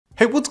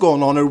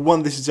going on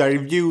everyone, this is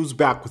iReviews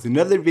back with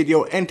another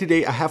video, and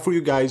today I have for you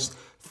guys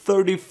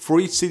 30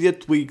 free Cydia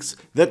tweaks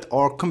that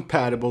are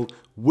compatible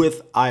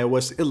with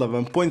iOS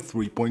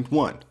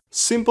 11.3.1.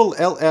 Simple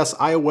LS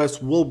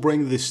iOS will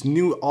bring this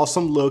new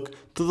awesome look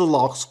to the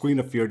lock screen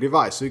of your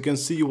device. So you can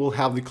see you will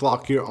have the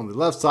clock here on the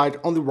left side,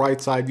 on the right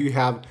side you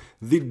have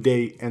the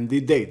day and the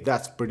date.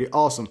 That's pretty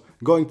awesome.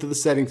 Going to the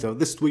settings of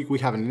this tweak, we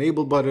have an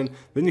enable button,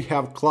 then you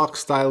have clock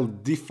style,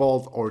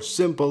 default or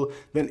simple.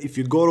 Then if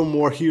you go to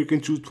more here, you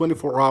can choose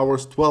 24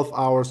 hours, 12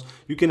 hours,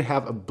 you can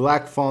have a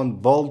black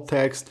font, bold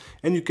text,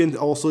 and you can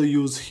also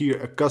use here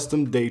a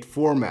custom date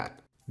format.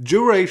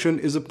 Gyration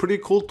is a pretty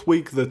cool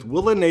tweak that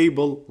will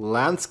enable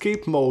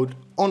landscape mode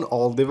on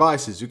all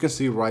devices. You can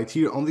see right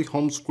here on the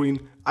home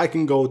screen, I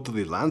can go to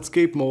the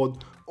landscape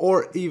mode,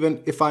 or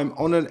even if I'm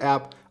on an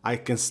app, I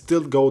can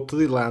still go to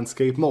the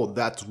landscape mode.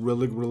 That's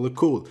really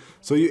cool.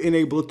 So you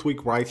enable a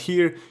tweak right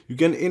here. You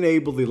can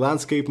enable the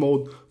landscape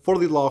mode for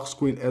the lock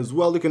screen as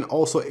well. You can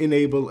also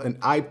enable an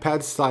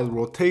iPad style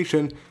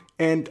rotation,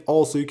 and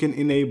also you can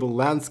enable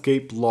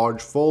landscape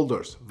large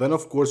folders. Then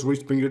of course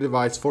respring your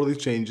device for the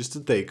changes to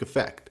take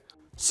effect.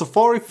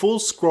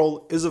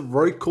 SafariFullScroll is a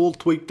very cool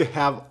tweak to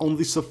have on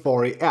the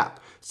Safari app.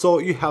 So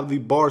you have the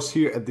bars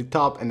here at the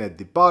top and at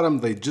the bottom,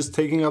 they're just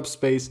taking up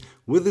space.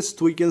 With this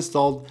tweak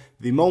installed,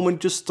 the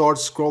moment you start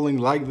scrolling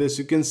like this,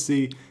 you can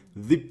see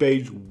the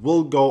page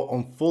will go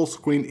on full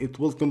screen. It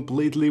will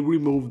completely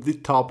remove the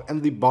top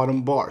and the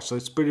bottom bar. So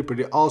it's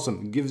pretty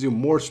awesome. It gives you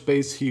more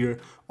space here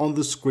on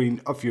the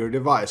screen of your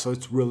device. So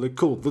it's really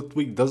cool. The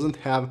tweak doesn't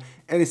have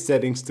any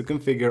settings to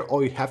configure.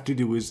 All you have to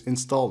do is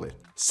install it.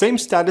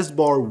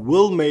 SameStatusbar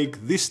will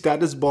make the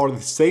status bar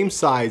the same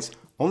size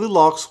on the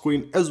lock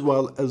screen as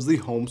well as the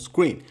home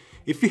screen.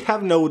 If you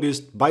have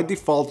noticed, by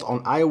default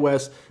on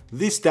iOS,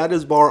 the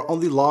status bar on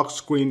the lock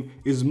screen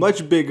is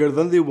much bigger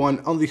than the one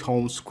on the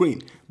home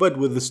screen, but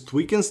with this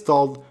tweak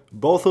installed,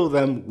 both of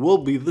them will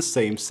be the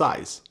same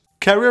size.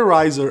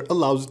 Carrierizer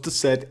allows you to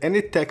set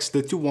any text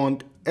that you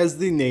want as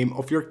the name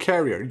of your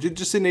carrier. You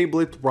just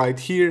enable it right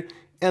here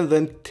and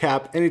then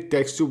tap any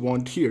text you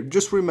want here.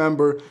 Just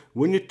remember,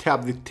 when you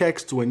tap the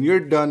text, when you're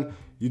done,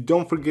 you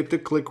don't forget to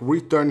click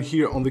return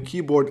here on the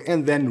keyboard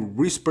and then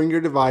respring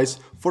your device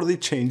for the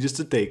changes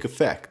to take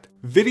effect.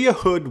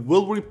 VideoHUD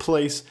will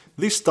replace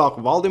the stock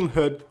volume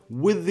HUD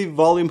with the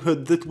volume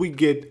HUD that we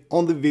get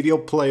on the video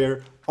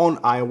player on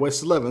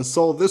iOS 11.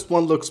 So this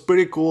one looks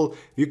pretty cool.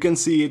 You can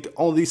see it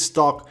on the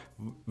stock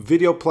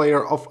video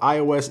player of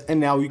iOS, and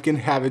now you can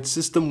have it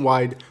system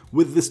wide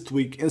with this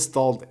tweak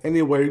installed.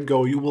 Anywhere you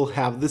go, you will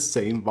have the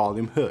same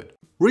volume HUD.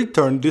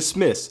 Return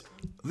dismiss.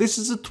 This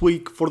is a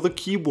tweak for the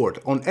keyboard.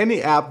 On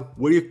any app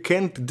where you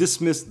can't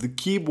dismiss the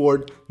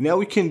keyboard, now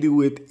you can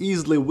do it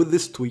easily with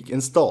this tweak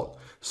installed.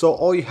 So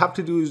all you have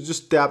to do is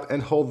just tap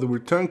and hold the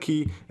return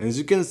key, and as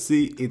you can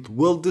see, it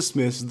will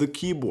dismiss the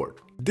keyboard.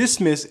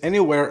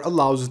 DismissAnywhere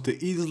allows you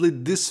to easily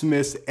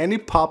dismiss any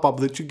pop-up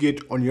that you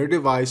get on your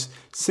device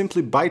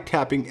simply by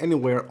tapping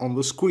anywhere on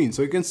the screen.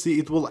 So you can see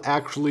it will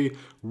actually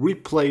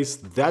replace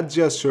that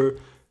gesture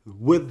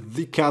with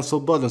the cancel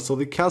button. So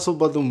the cancel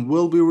button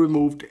will be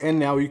removed, and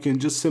now you can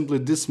just simply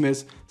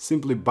dismiss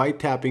simply by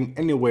tapping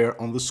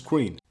anywhere on the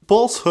screen.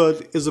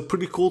 PulseHUD is a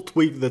pretty cool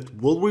tweak that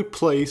will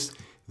replace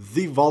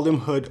the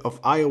volume HUD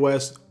of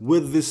iOS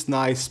with this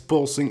nice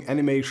pulsing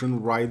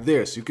animation right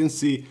there. So you can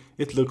see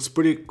it looks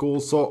pretty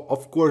cool. So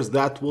of course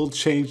that will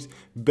change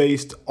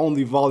based on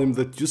the volume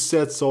that you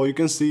set. So you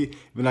can see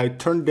when I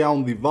turn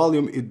down the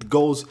volume, it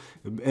goes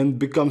and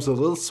becomes a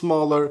little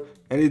smaller,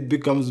 and it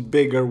becomes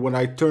bigger when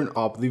I turn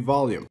up the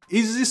volume.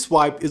 Easy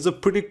swipe is a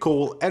pretty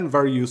cool and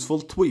very useful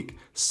tweak.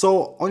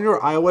 So on your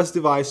iOS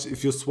device,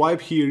 if you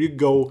swipe here, you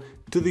go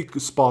to the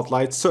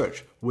spotlight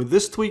search. With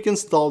this tweak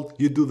installed,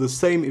 you do the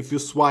same if you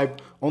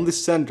swipe on the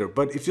center,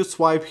 but if you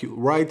swipe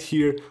right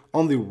here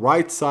on the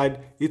right side,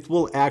 it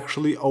will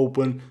actually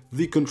open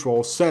the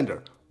control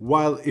center.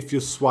 While if you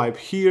swipe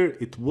here,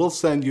 it will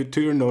send you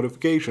to your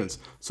notifications.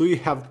 So you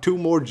have two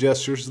more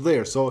gestures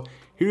there. So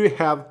here you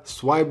have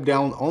swipe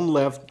down on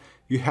left,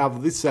 you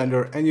have the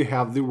center, and you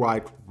have the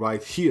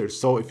right here.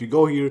 So if you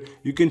go here,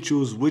 you can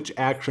choose which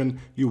action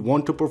you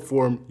want to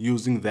perform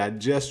using that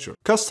gesture.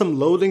 Custom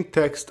loading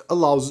text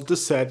allows you to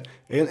set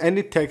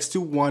any text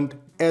you want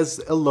as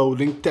a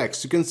loading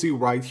text. You can see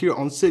right here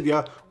on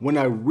Cydia, when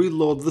I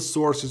reload the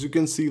sources, you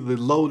can see the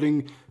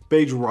loading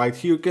page right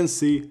here. You can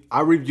see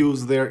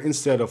iReviews there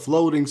instead of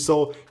loading.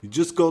 So you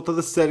just go to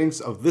the settings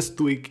of this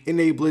tweak,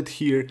 enable it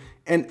here,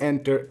 and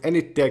enter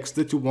any text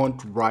that you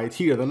want right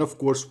here. Then of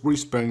course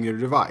respring your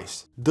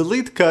device.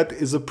 Delete cut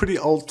is a pretty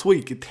old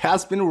tweak. It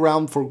has been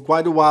around for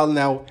quite a while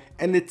now,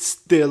 and it's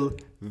still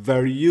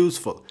very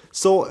useful.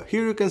 So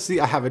here you can see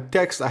I have a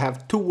text, I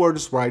have two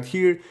words right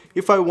here.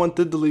 If I want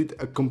to delete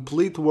a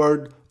complete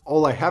word,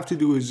 all I have to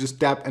do is just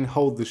tap and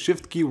hold the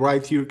shift key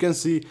right here. You can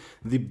see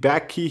the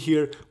back key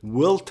here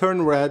will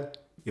turn red.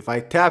 If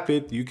I tap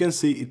it, you can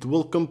see it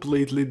will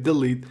completely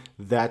delete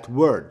that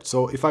word.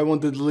 So if I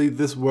want to delete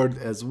this word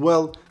as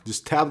well,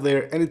 just tap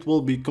there and it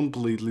will be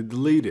completely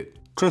deleted.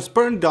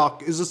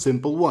 TransparentDock is a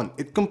simple one.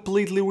 It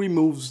completely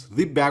removes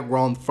the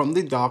background from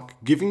the dock,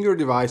 giving your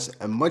device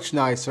a much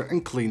nicer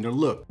and cleaner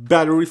look.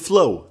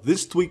 BatteryFlow.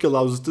 This tweak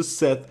allows us to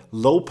set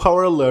low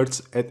power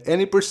alerts at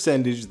any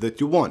percentage that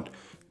you want.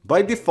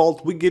 By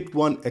default, we get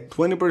one at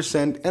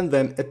 20% and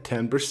then at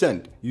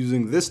 10%.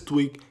 Using this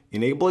tweak,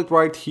 enable it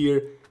right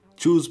here,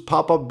 choose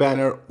pop-up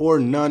banner or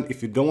none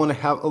if you don't want to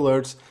have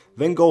alerts,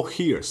 then go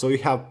here. So you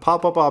have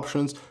pop-up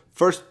options,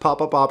 first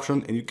pop-up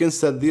option, and you can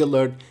set the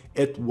alert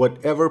at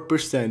whatever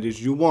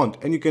percentage you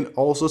want. And you can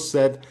also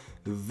set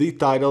the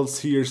titles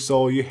here,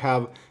 so you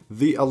have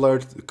the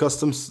alert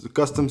custom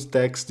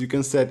text. You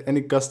can set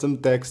any custom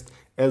text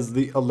as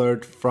the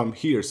alert from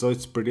here, so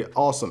it's pretty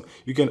awesome.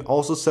 You can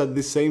also set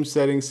the same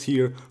settings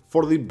here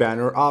for the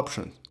banner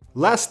option.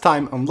 Last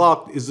time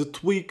unlocked is a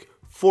tweak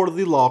for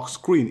the lock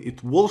screen.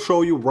 It will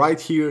show you right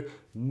here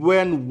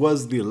when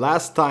was the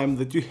last time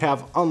that you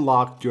have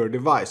unlocked your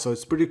device. So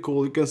it's pretty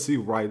cool. You can see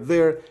right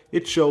there,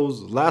 it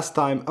shows last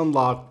time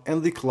unlocked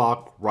and the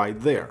clock right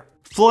there.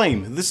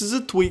 Flame. This is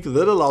a tweak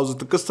that allows you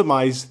to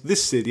customize the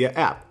Cydia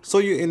app. So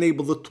you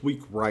enable the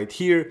tweak right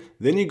here,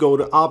 then you go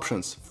to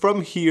options.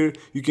 From here,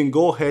 you can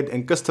go ahead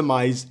and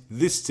customize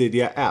this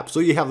Cydia app. So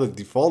you have the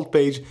default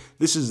page.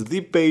 This is the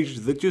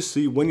page that you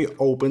see when you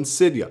open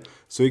Cydia.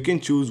 So you can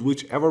choose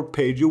whichever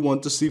page you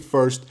want to see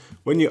first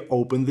when you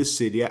open the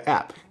Cydia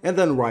app. And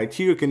then right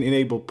here you can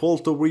enable pull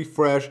to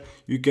refresh.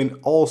 You can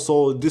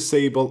also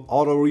disable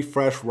auto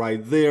refresh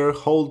right there,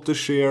 hold to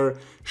share,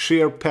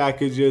 share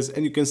packages,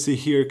 and you can see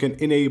here you can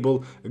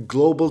enable a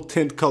global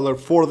tint color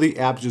for the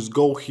app. Just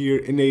go here,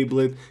 enable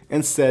it,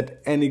 and set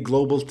any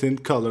global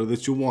tint color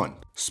that you want.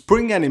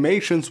 Spring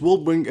animations will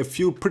bring a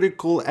few pretty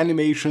cool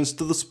animations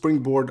to the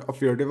springboard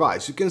of your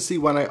device. You can see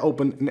when I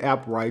open an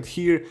app right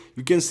here,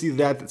 you can see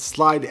that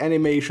slide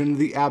animation.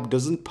 The app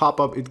doesn't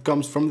pop up, it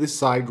comes from the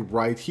side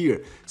right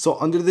here. So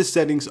under the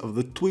settings of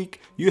the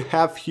tweak, you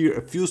have here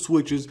a few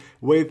switches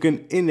where you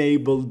can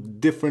enable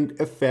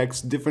different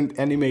effects, different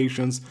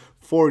animations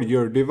for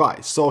your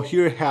device. So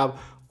here you have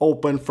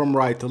open from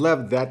right to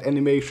left, that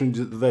animation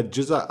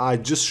that I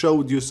just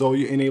showed you. So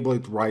you enable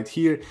it right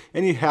here,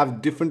 and you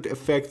have different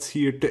effects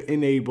here to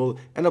enable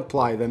and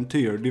apply them to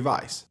your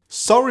device.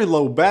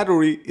 SorryLow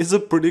Battery is a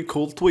pretty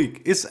cool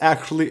tweak. It's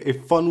actually a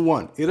fun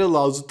one. It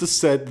allows you to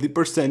set the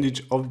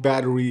percentage of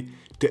battery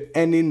to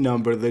any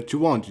number that you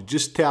want. You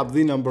just tap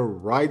the number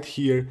right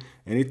here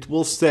and it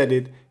will set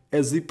it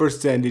as the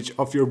percentage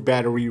of your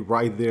battery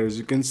right there, as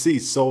you can see.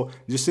 So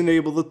just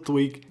enable the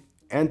tweak,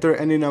 enter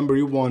any number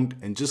you want,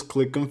 and just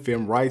click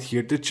confirm right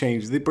here to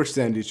change the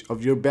percentage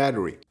of your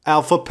battery.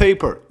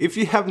 AlphaPaper. If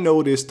you have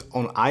noticed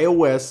on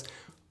iOS,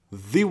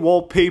 the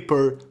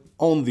wallpaper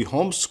on the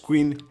home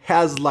screen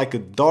has like a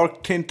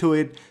dark tint to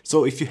it.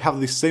 So if you have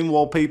the same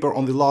wallpaper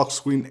on the lock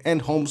screen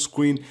and home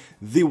screen,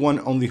 the one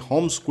on the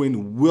home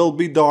screen will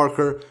be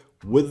darker.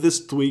 With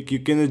this tweak, you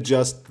can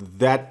adjust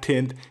that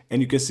tint,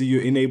 and you can see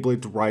you enable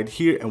it right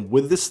here, and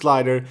with this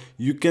slider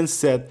you can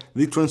set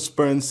the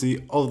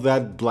transparency of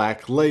that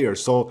black layer.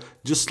 So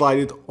just slide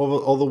it over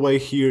all the way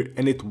here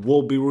and it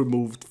will be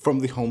removed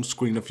from the home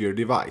screen of your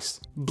device.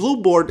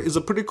 BlueBoard is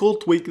a pretty cool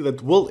tweak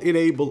that will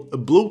enable a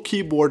blue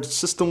keyboard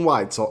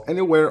system-wide. So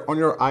anywhere on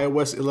your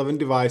iOS 11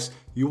 device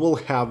you will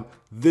have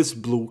this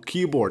blue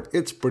keyboard.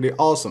 It's pretty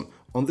awesome.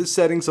 On the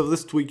settings of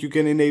this tweak, you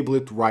can enable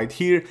it right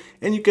here,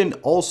 and you can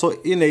also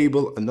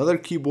enable another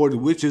keyboard,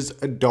 which is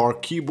a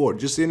dark keyboard.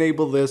 Just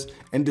enable this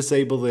and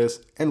disable this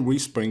and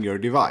respring your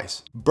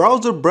device.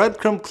 Browser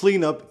breadcrumb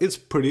cleanup is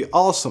pretty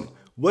awesome.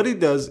 What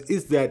it does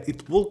is that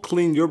it will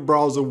clean your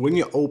browser when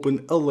you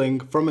open a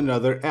link from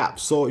another app.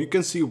 So you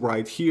can see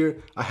right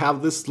here, I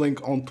have this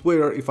link on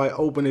Twitter. If I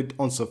open it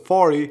on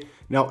Safari,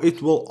 now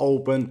it will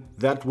open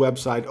that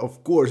website,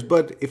 of course,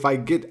 but if I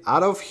get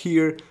out of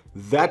here,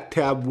 that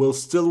tab will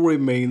still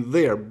remain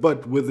there.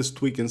 But with this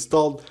tweak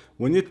installed,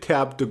 when you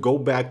tap to go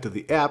back to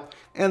the app,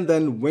 and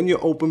then when you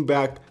open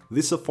back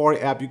the Safari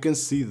app, you can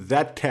see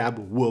that tab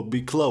will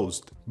be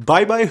closed.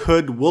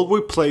 HUD will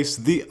replace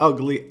the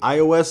ugly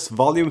iOS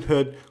volume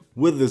HUD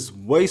with this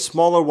way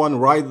smaller one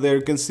right there.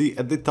 You can see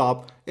at the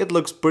top, it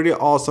looks pretty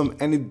awesome,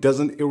 and it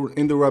doesn't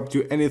interrupt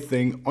you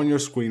anything on your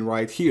screen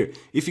right here.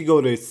 If you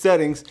go to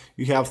settings,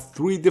 you have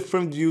 3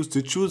 different views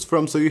to choose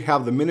from. So you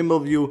have the minimal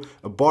view,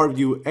 a bar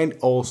view, and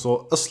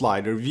also a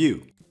slider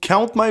view.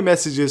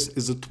 CountMyMessages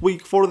is a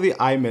tweak for the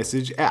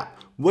iMessage app.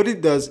 What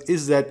it does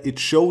is that it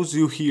shows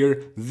you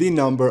here the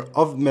number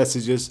of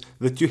messages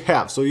that you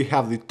have. So you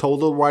have the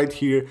total right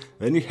here,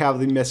 then you have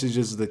the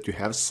messages that you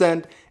have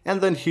sent, and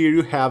then here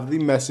you have the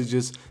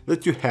messages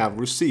that you have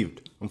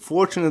received.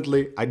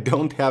 Unfortunately, I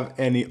don't have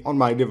any on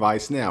my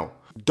device now.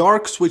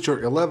 Dark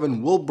Switcher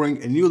 11 will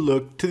bring a new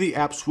look to the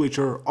app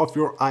switcher of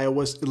your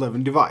iOS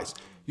 11 device.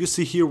 You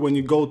see here when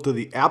you go to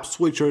the app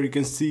switcher, you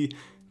can see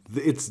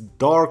it's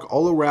dark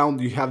all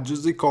around. You have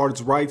just the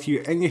cards right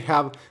here, and you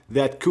have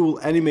that cool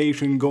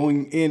animation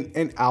going in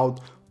and out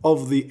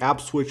of the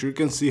app switcher. You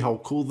can see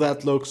how cool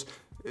that looks.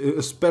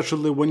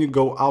 Especially when you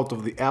go out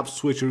of the app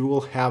switcher, you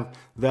will have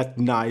that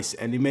nice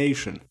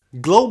animation.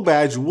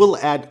 GlowBadge will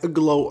add a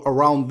glow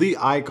around the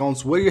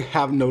icons where you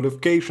have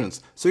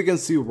notifications. So you can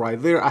see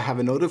right there I have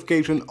a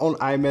notification on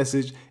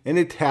iMessage and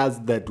it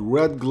has that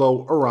red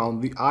glow around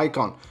the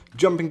icon.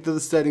 Jumping to the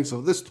settings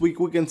of this tweak,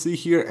 we can see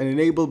here an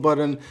enable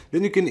button.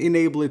 Then you can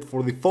enable it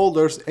for the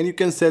folders and you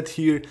can set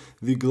here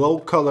the glow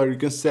color. You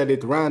can set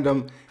it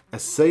random,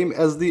 same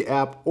as the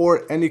app,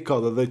 or any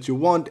color that you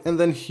want, and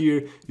then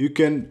here you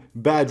can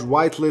badge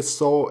whitelist.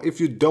 So if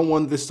you don't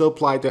want this to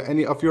apply to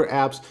any of your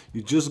apps,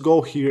 you just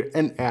go here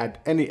and add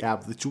any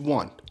app that you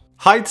want.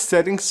 Hide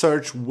settings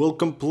search will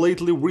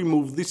completely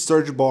remove the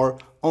search bar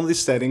on the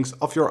settings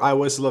of your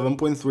iOS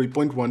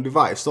 11.3.1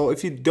 device. So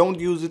if you don't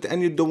use it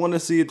and you don't want to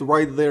see it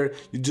right there,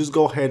 you just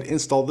go ahead,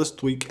 install this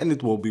tweak, and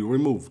it will be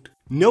removed.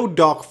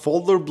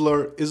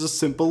 NoDockFolderBlur is a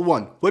simple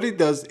one. What it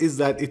does is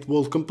that it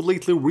will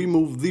completely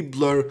remove the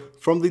blur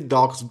from the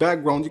dock's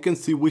background. You can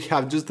see we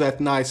have just that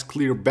nice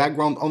clear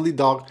background on the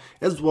dock.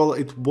 As well,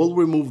 it will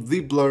remove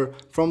the blur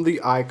from the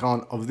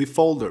icon of the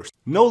folders.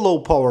 No low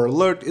power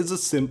alert is a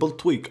simple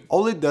tweak.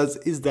 All it does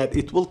is that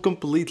it will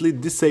completely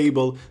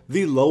disable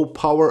the low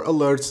power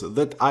alerts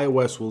that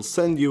iOS will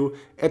send you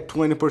at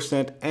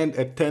 20% and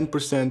at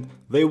 10%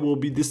 they will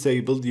be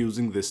disabled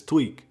using this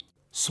tweak.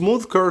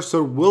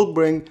 SmoothCursor will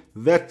bring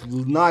that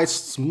nice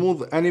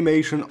smooth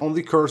animation on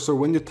the cursor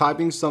when you're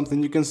typing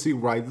something. You can see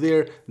right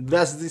there,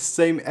 that's the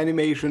same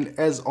animation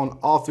as on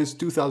Office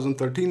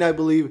 2013, I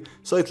believe.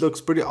 So it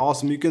looks pretty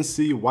awesome. You can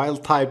see while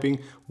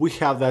typing, we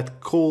have that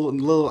cool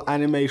little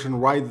animation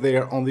right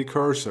there on the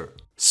cursor.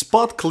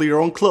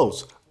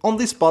 SpotClearOnClose. On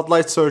the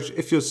spotlight search,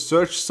 if you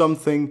search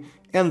something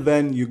and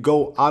then you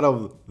go out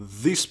of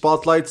the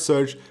spotlight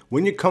search,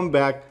 when you come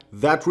back,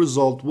 that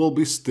result will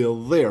be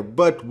still there.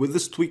 But with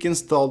this tweak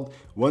installed,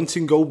 once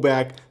you go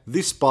back,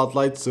 the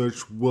spotlight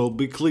search will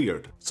be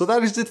cleared. So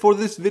that is it for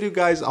this video,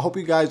 guys. I hope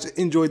you guys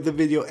enjoyed the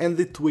video and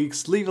the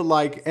tweaks. Leave a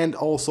like and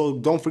also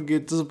don't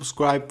forget to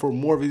subscribe for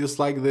more videos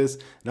like this,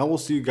 and I will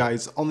see you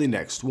guys on the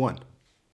next one.